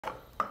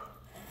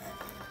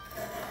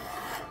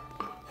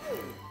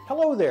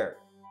Hello there!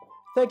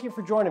 Thank you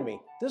for joining me.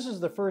 This is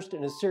the first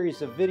in a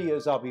series of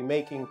videos I'll be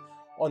making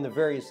on the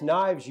various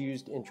knives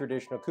used in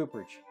traditional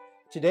cooperage.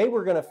 Today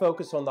we're going to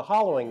focus on the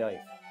hollowing knife.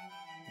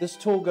 This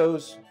tool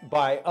goes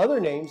by other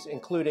names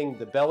including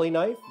the belly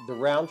knife, the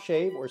round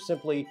shave, or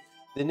simply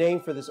the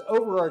name for this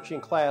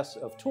overarching class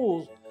of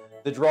tools,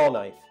 the draw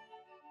knife.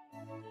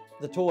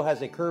 The tool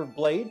has a curved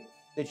blade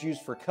that's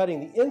used for cutting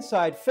the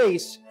inside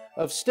face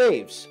of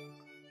staves.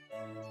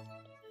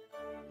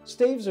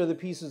 Staves are the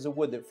pieces of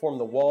wood that form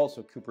the walls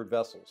of coopered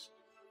vessels.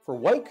 For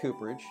white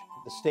cooperage,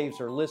 the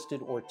staves are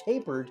listed or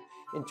tapered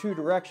in two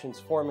directions,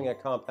 forming a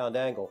compound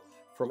angle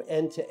from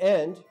end to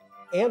end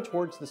and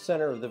towards the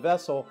center of the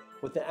vessel,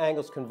 with the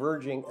angles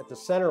converging at the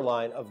center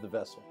line of the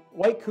vessel.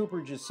 White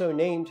cooperage is so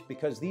named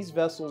because these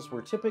vessels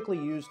were typically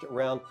used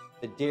around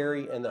the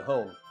dairy and the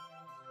home.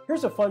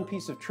 Here's a fun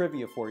piece of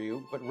trivia for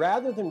you, but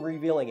rather than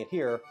revealing it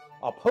here,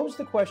 I'll pose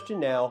the question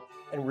now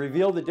and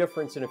reveal the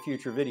difference in a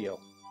future video.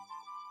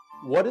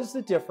 What is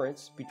the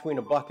difference between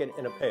a bucket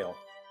and a pail?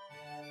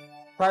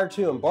 Prior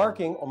to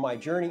embarking on my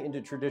journey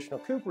into traditional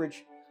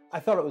cooperage, I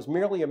thought it was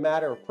merely a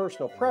matter of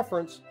personal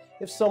preference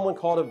if someone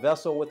called a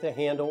vessel with a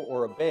handle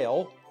or a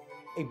bail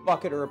a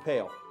bucket or a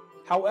pail.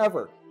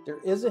 However, there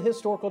is a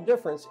historical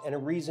difference and a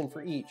reason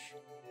for each.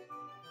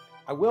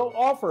 I will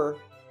offer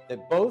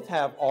that both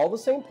have all the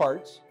same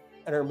parts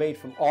and are made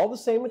from all the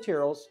same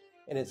materials,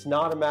 and it's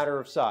not a matter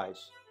of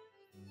size.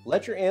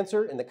 Let your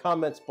answer in the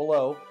comments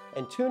below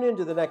and tune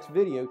into the next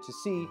video to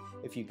see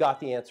if you got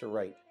the answer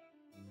right.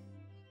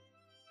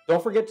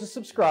 Don't forget to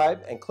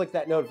subscribe and click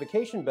that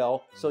notification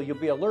bell so you'll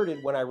be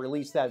alerted when I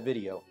release that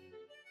video.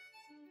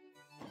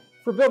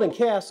 For building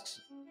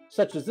casks,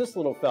 such as this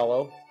little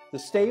fellow, the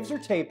staves are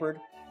tapered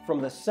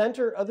from the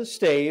center of the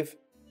stave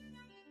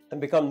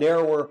and become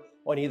narrower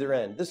on either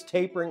end. This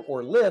tapering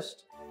or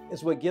list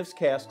is what gives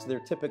casks their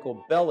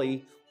typical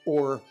belly,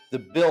 or the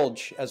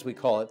bilge as we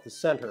call it, the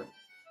center.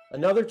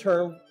 Another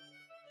term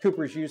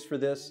coopers use for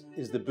this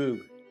is the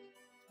boog.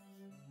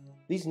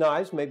 These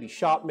knives may be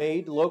shop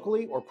made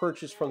locally or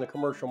purchased from the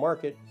commercial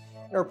market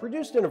and are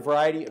produced in a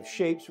variety of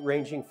shapes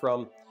ranging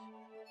from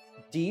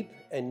deep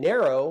and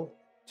narrow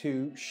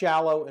to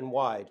shallow and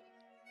wide.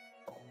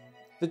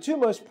 The two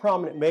most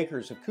prominent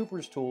makers of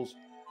cooper's tools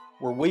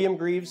were William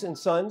Greaves and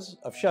Sons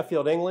of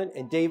Sheffield, England,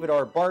 and David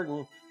R.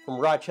 Barton from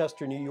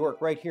Rochester, New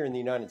York, right here in the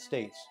United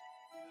States.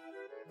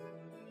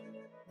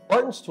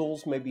 Barton's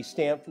tools may be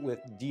stamped with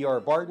D.R.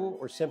 Barton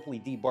or simply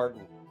D.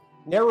 Barton.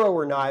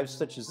 Narrower knives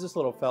such as this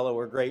little fellow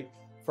are great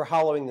for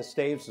hollowing the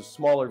staves of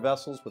smaller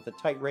vessels with a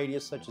tight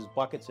radius such as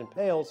buckets and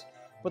pails,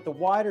 but the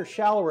wider,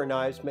 shallower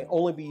knives may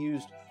only be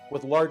used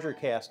with larger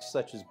casks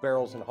such as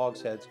barrels and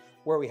hogsheads,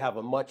 where we have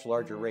a much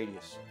larger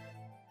radius.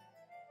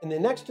 In the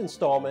next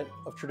installment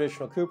of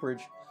traditional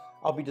cooperage,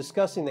 I'll be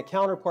discussing the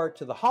counterpart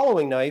to the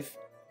hollowing knife,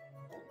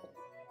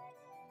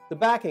 the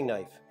backing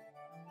knife.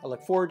 I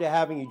look forward to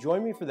having you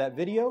join me for that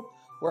video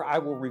where I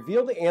will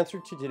reveal the answer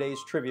to today's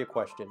trivia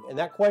question. And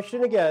that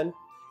question again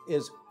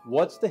is,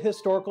 what's the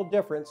historical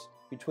difference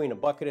between a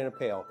bucket and a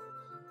pail?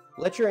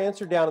 Let your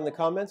answer down in the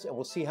comments and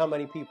we'll see how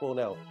many people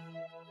know.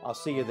 I'll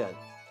see you then.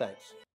 Thanks.